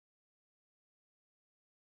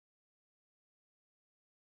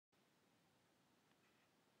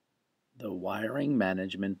The wiring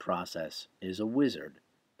management process is a wizard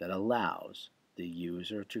that allows the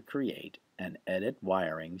user to create and edit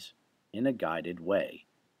wirings in a guided way,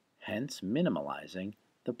 hence minimizing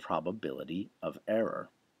the probability of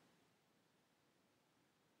error.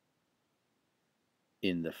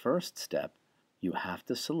 In the first step, you have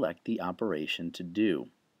to select the operation to do: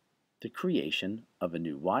 the creation of a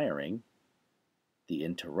new wiring, the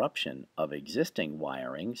interruption of existing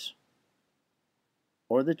wirings,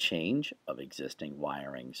 or the change of existing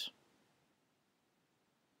wirings.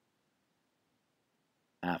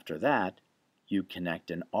 After that, you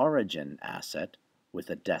connect an origin asset with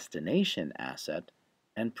a destination asset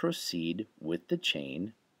and proceed with the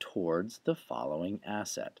chain towards the following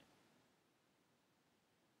asset.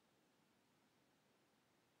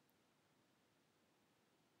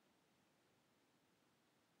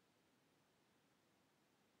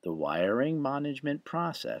 The wiring management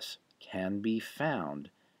process can be found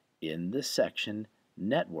in the section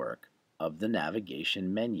Network of the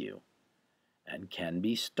navigation menu and can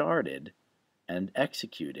be started and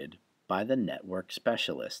executed by the network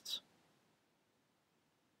specialists.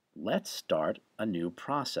 Let's start a new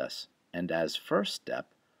process, and as first step,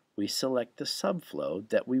 we select the subflow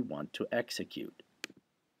that we want to execute.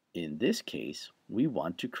 In this case, we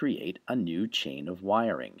want to create a new chain of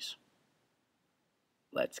wirings.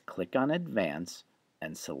 Let's click on Advance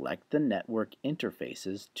and select the network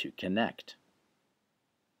interfaces to connect.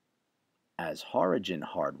 As origin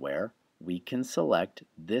hardware, we can select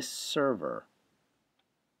this server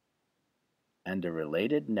and a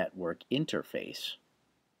related network interface.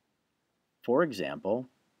 For example,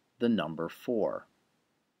 the number 4.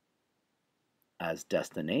 As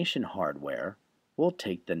destination hardware, we'll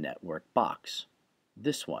take the network box,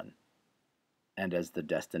 this one, and as the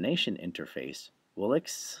destination interface, we'll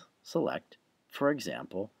select, for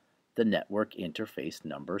example, the network interface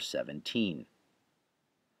number 17.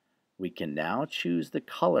 We can now choose the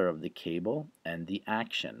color of the cable and the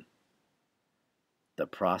action. The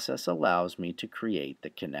process allows me to create the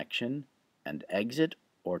connection and exit,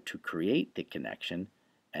 or to create the connection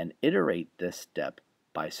and iterate this step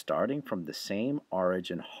by starting from the same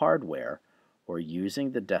origin hardware or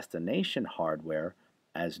using the destination hardware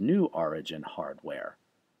as new origin hardware.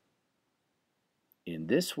 In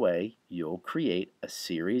this way, you'll create a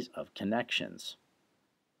series of connections.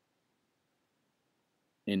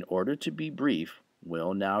 In order to be brief,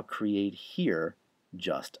 we'll now create here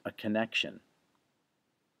just a connection.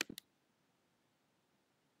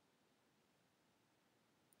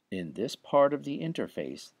 In this part of the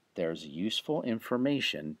interface, there's useful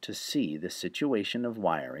information to see the situation of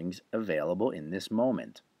wirings available in this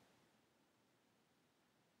moment.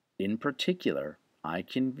 In particular, I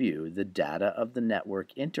can view the data of the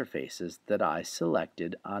network interfaces that I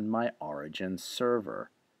selected on my origin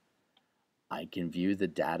server. I can view the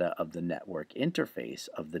data of the network interface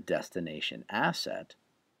of the destination asset,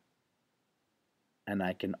 and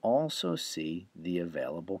I can also see the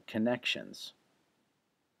available connections.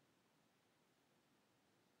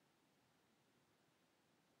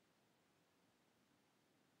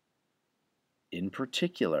 In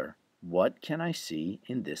particular, what can I see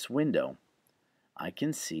in this window? I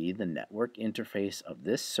can see the network interface of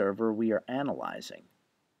this server we are analyzing.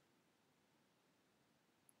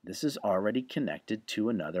 This is already connected to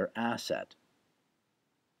another asset.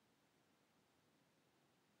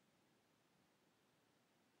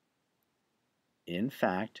 In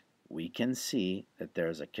fact, we can see that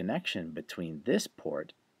there's a connection between this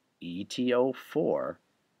port, ETO4,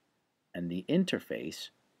 and the interface,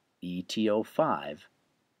 ETO5,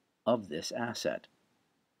 of this asset.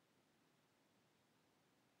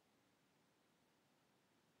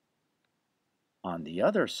 On the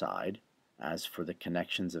other side, as for the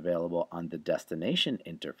connections available on the destination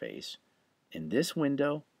interface, in this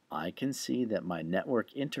window I can see that my network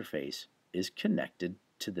interface is connected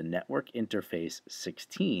to the network interface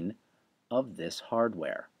 16 of this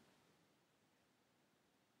hardware.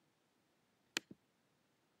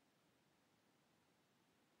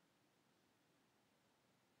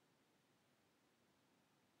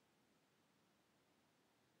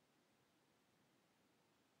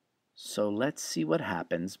 So let's see what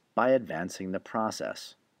happens by advancing the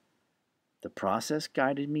process. The process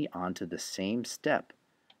guided me onto the same step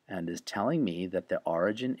and is telling me that the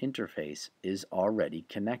origin interface is already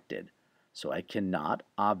connected, so I cannot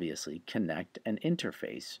obviously connect an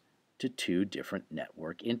interface to two different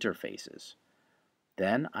network interfaces.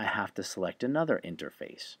 Then I have to select another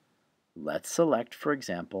interface. Let's select, for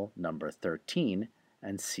example, number 13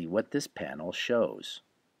 and see what this panel shows.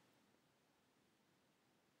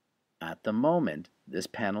 At the moment, this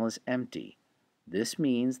panel is empty, This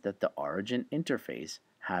means that the origin interface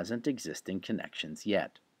hasn't existing connections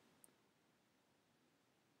yet.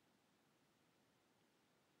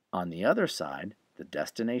 On the other side, the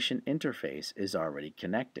destination interface is already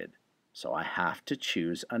connected, so I have to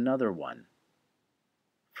choose another one.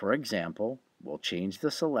 For example, we'll change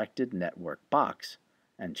the selected network box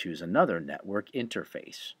and choose another network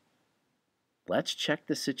interface. Let's check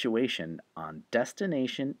the situation on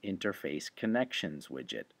Destination Interface Connections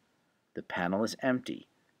widget. The panel is empty.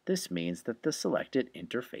 This means that the selected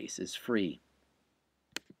interface is free.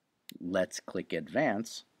 Let's click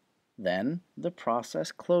Advance. Then the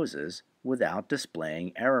process closes without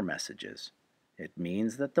displaying error messages. It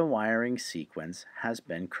means that the wiring sequence has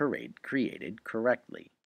been created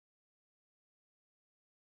correctly.